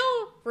 He's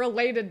still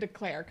related to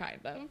Claire, kind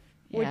of,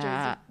 which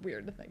Yeah. is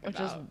weird to think Which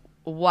about. is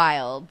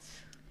wild.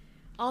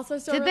 Also,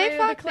 still Did they related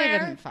fuck? to They Claire,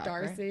 didn't fuck,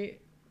 right? Darcy.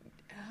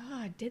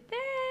 Oh, did they?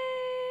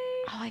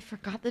 Oh, I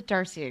forgot that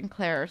Darcy and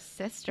Claire are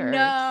sisters.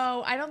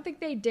 No, I don't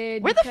think they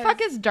did. Where the because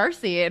fuck is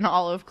Darcy in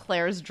all of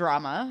Claire's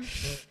drama?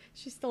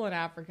 she's still in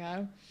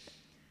Africa?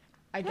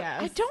 I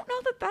guess. I don't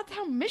know that that's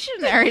how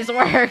missionaries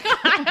work.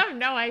 I have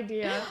no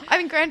idea. I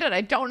mean, granted, I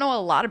don't know a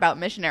lot about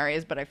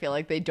missionaries, but I feel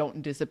like they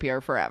don't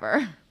disappear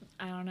forever.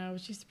 I don't know.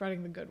 She's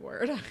spreading the good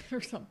word or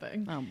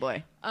something. Oh,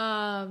 boy.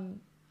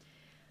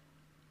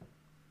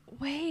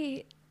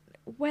 Wait.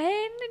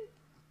 When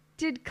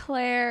did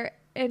Claire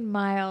and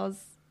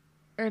Miles,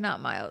 or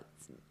not Miles?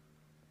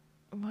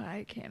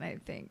 Why can't I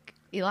think?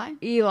 Eli?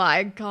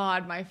 Eli.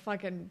 God, my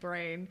fucking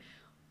brain.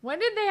 When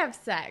did they have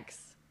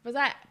sex? Was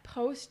that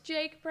post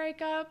Jake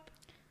breakup?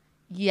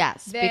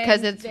 Yes, Then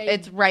because they-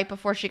 it's right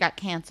before she got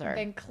cancer.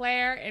 Then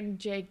Claire and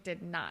Jake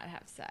did not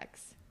have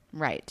sex.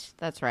 Right.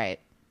 That's right.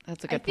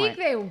 That's a good I think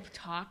point. they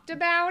talked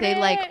about They it.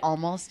 like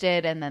almost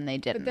did, and then they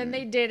didn't. But then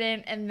they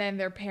didn't, and then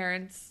their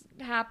parents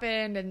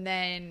happened, and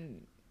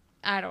then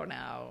I don't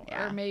know,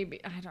 Yeah. or maybe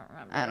I don't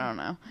remember. I don't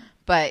know.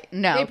 But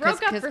no, They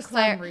broke up for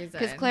Claire, some reason.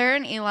 Because Claire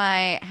and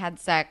Eli had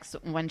sex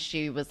when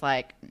she was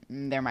like,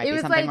 there might It be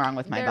was something like wrong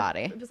with my their-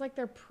 body. It was like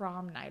their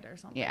prom night or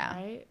something, Yeah.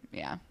 right?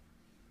 Yeah.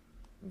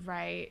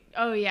 Right.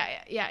 Oh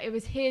yeah. It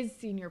was his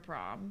senior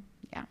prom.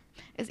 Yeah.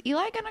 Is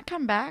Eli going to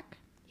come back?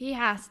 He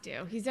has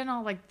to. He's in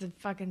all like the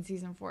fucking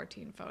season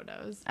 14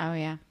 photos, Oh,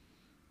 yeah.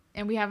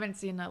 and we haven't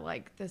seen a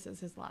like this is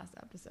his last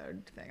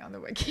episode thing on the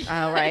wiki.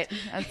 Oh, right.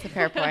 That's a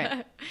fair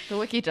point. The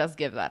wiki does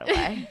give that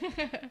away.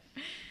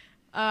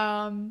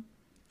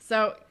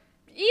 So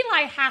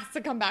Eli has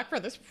to come back for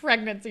this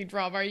pregnancy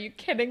drama. Are you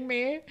kidding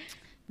me?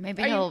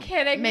 Maybe Are you he'll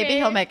kidding maybe me?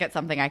 he'll make it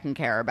something I can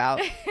care about.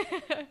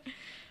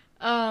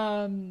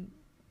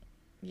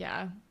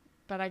 Yeah,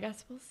 but I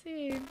guess we'll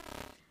see.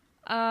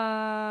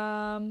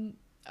 Oh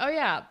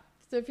yeah.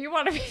 So if you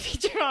want to be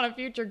featured on a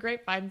future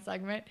Grapevine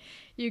segment,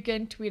 you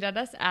can tweet at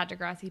us at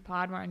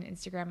DeGrassiPod. We're on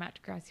Instagram at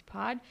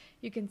DeGrassiPod.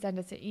 You can send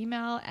us an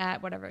email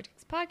at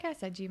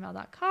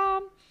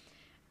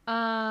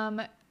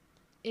whateveritakespodcast@gmail.com.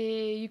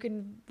 You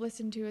can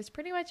listen to us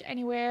pretty much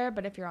anywhere,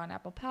 but if you're on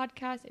Apple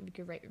Podcasts, if you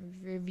could rate,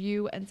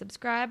 review, and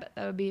subscribe,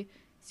 that would be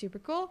super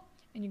cool.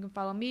 And you can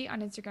follow me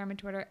on Instagram and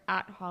Twitter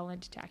at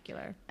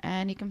HollandTacular.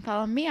 And you can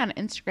follow me on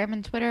Instagram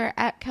and Twitter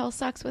at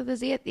KelSucks with a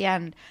Z at the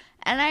end.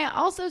 And I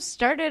also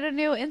started a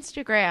new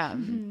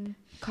Instagram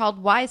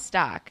called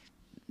Whystock,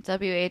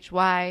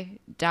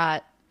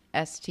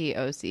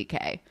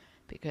 WHY.STOCK,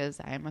 because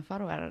I am a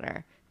photo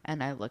editor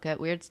and I look at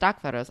weird stock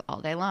photos all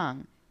day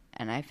long.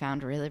 And I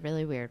found really,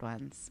 really weird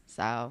ones.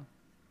 So,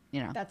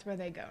 you know. That's where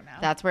they go now.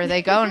 That's where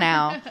they go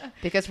now.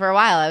 Because for a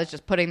while I was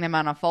just putting them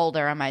on a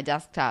folder on my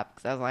desktop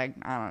because I was like,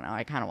 I don't know,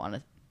 I kind of want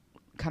to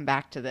come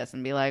back to this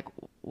and be like,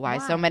 why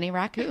so many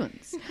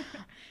raccoons?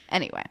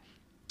 Anyway,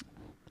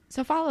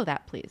 so follow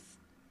that, please.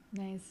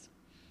 Nice.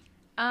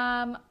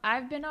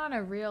 I've been on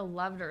a real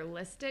loved or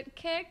listed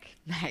kick.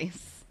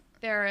 Nice.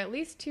 There are at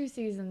least 2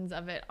 seasons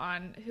of it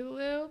on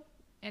Hulu,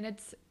 and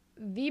it's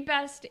the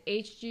best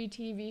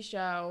HGTV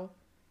show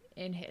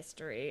in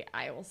history.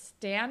 I will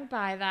stand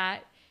by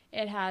that.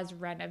 It has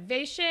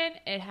renovation,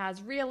 it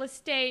has real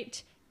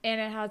estate,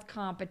 and it has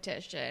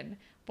competition.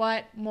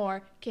 What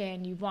more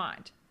can you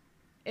want?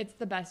 It's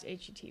the best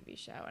HGTV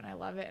show, and I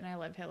love it, and I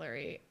love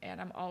Hillary, and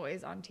I'm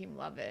always on Team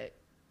Love It,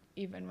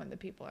 even when the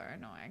people are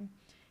annoying.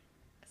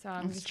 So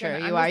I'm That's just true.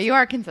 gonna, You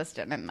are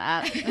consistent in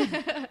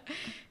that.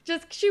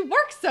 just she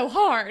works so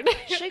hard.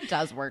 She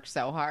does work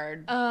so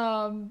hard.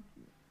 And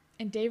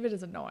David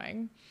is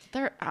annoying.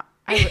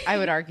 I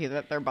would argue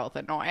that they're both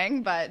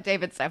annoying, but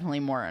David's definitely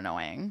more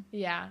annoying.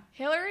 Yeah.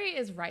 Hillary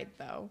is right,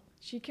 though.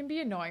 She can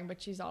be annoying,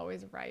 but she's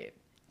always right.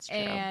 It's true.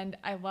 And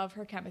I love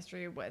her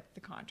chemistry with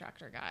the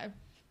contractor guy.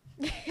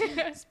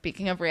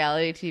 Speaking of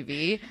reality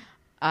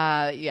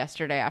TV,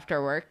 yesterday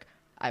after work,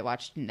 I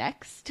watched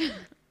Next.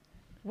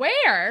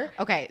 Where?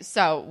 Okay,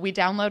 so we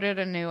downloaded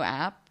a new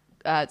app.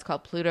 It's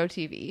called Pluto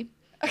TV,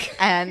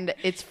 and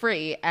it's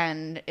free,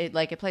 and it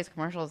plays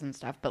commercials and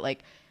stuff, but like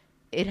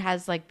it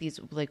has like these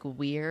like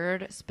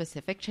weird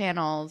specific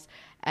channels,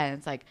 and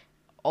it's like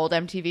old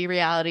MTV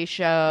reality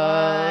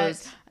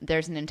shows. What?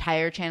 There's an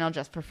entire channel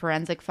just for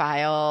Forensic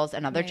Files,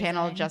 another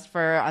channel Amazing. just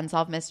for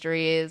Unsolved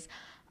Mysteries.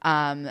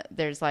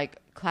 There's like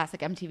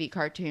classic MTV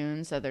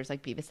cartoons, so there's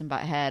like Beavis and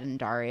Butthead and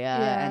Daria,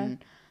 Yeah.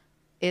 and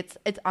it's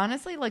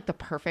honestly like the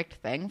perfect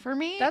thing for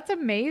me. That's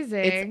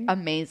amazing. It's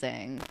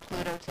amazing.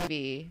 Pluto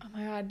TV. Oh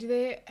my god, do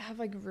they have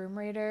like room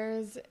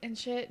raiders and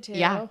shit too?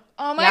 Yeah.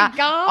 Oh my Yeah.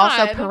 god.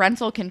 Also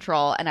parental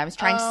control, and I was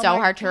trying Oh so my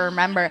hard to God,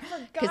 remember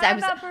I forgot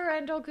about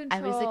parental I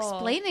control. was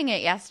explaining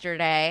it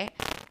yesterday,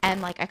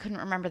 and like I couldn't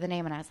remember the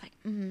name, and I was like,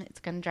 it's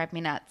gonna drive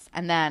me nuts.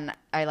 And then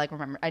I like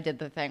remember I did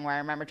the thing where I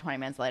remember 20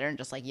 minutes later and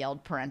just like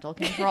yelled parental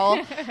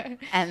control,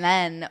 and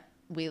then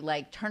we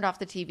like turned off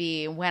the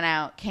TV, went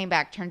out, came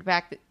back, turned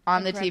back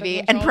on the And parental TV,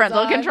 and control parental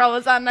was on. control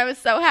was on, and I was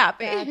so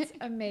happy. That's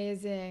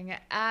amazing.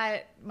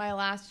 At my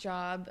last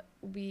job,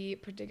 we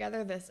put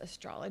together this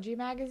astrology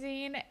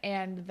magazine,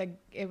 and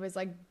it was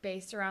like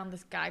based around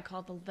this guy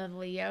called the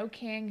Leo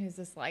King, who's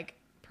this like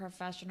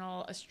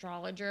professional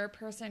astrologer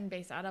person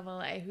based out of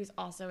LA, who's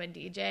also a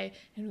DJ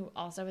and who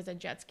also is a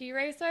jet ski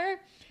racer.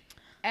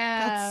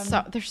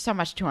 There's so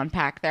much to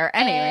unpack there.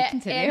 Anyway,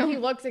 continue. And he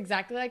looks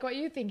exactly like what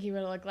you think he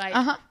would look like.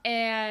 Uh-huh.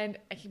 And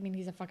I mean,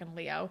 he's a fucking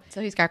Leo.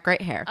 So he's got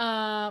great hair.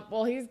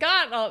 Well, he's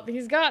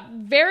got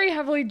very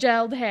heavily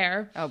gelled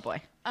hair. Oh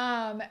boy.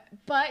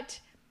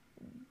 But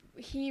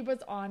he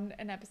was on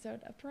an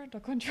episode of Parental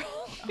Control.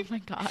 Oh my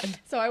god.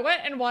 So I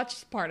went and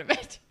watched part of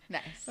it.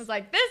 Nice. I was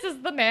like, this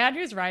is the man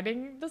who's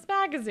writing this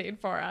magazine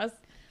for us.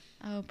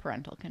 Oh,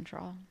 parental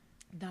control.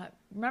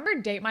 Remember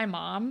Date My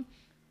Mom?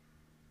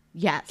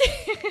 Yes.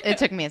 It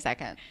took me a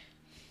second.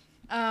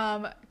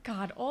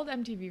 God, old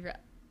MTV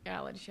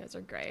reality shows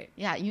are great.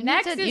 Yeah,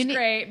 Next is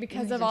great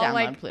because need of to all download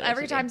like Pluto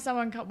every TV. time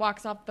someone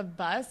walks off the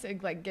bus,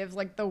 it like gives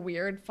like the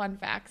weird fun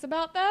facts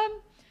about them.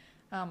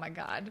 Oh my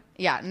god.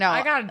 Yeah, no.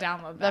 I gotta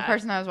download The that.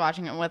 person I was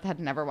watching it with had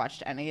never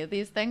watched any of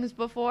these things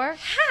before.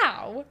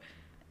 How?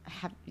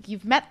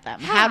 You've met them.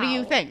 How do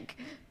you How? think?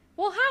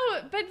 Well,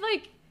 how? But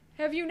like,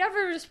 have you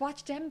never just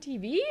watched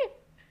MTV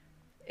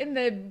in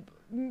the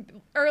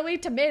early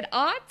to mid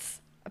aughts?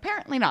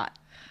 Apparently not.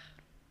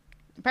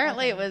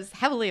 Apparently Okay. it was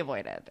heavily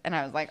avoided. And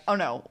I was like, oh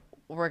no,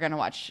 we're going to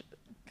watch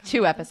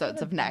 2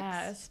 episodes of Next.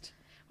 Best.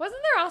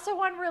 Wasn't there also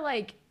one where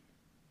like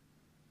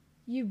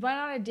you went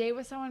on a date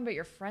with someone, but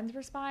your friends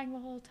were spying the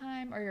whole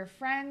time, or your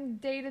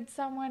friend dated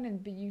someone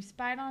and but you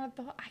spied on it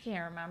the whole? I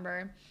can't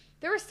remember.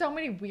 There were so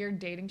many weird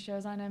dating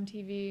shows on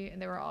MTV,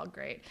 and they were all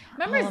great.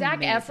 Remember all Zac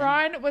amazing.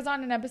 Efron was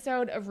on an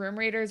episode of Room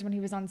Raiders when he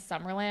was on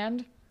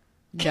Summerland?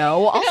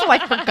 No. Also, I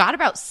forgot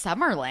about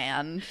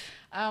Summerland.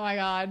 Oh my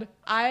god,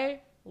 I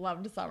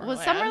loved Summerland. Was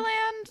Summerland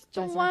the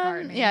Jesse one?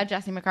 McCartney. Yeah,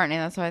 Jesse McCartney.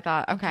 That's what I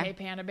thought. Okay. Hey,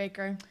 Panda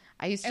Baker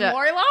I used and to.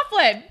 Lori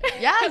Loughlin.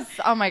 Yes.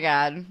 Oh my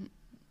God.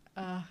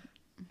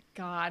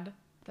 God,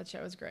 that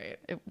show was great.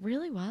 It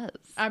really was.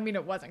 I mean,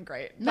 it wasn't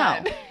great. No,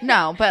 but-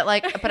 no,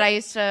 but I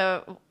used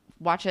to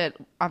watch it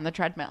on the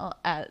treadmill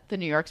at the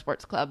New York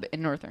Sports Club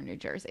in Northern New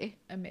Jersey.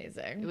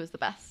 Amazing. It was the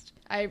best.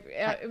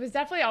 It was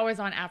definitely always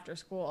on after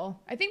school.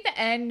 I think the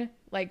N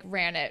like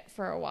ran it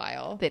for a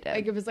while. They did.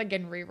 Like it was like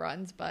in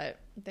reruns, but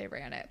they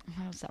ran it.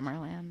 Oh,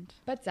 Summerland.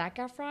 But Zac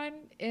Efron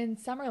in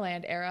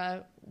Summerland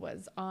era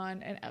was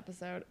on an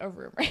episode of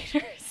Room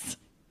Raiders.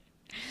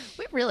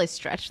 We really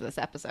stretched this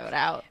episode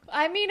out.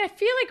 I mean, I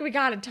feel like we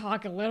got to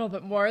talk a little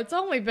bit more. It's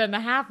only been a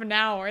half an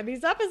hour.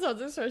 These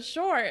episodes are so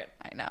short.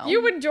 I know.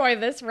 You enjoy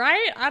this,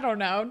 right? I don't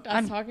know.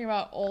 Us talking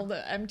about old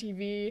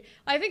MTV.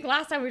 I think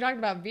last time we talked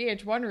about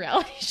VH1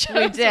 reality shows.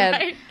 We did.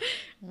 Right?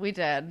 We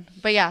did.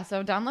 But yeah,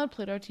 so download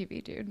Pluto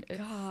TV, dude. It's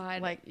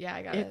God. like Yeah,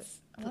 I got it.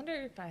 it's I wonder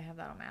if I have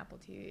that on Apple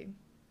TV.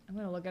 I'm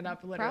going to look it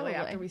up literally Probably.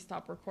 after we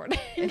stop recording.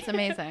 it's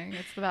amazing.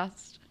 It's the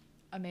best.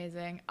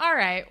 Amazing. All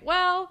right.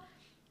 Well,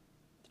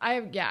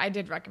 I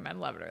did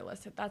recommend Love It or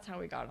List It. That's how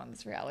we got on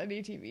this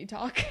reality TV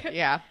talk.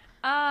 Yeah.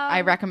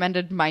 I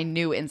recommended my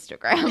new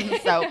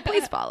Instagram, so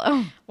please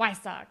follow. Why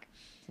suck?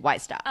 Why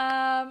stop?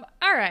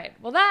 All right.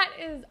 Well, that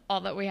is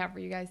all that we have for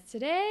you guys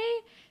today.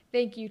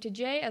 Thank you to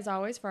Jay, as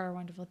always, for our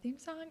wonderful theme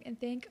song. And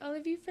thank all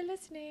of you for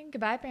listening.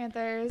 Goodbye,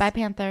 Panthers. Bye,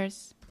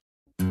 Panthers.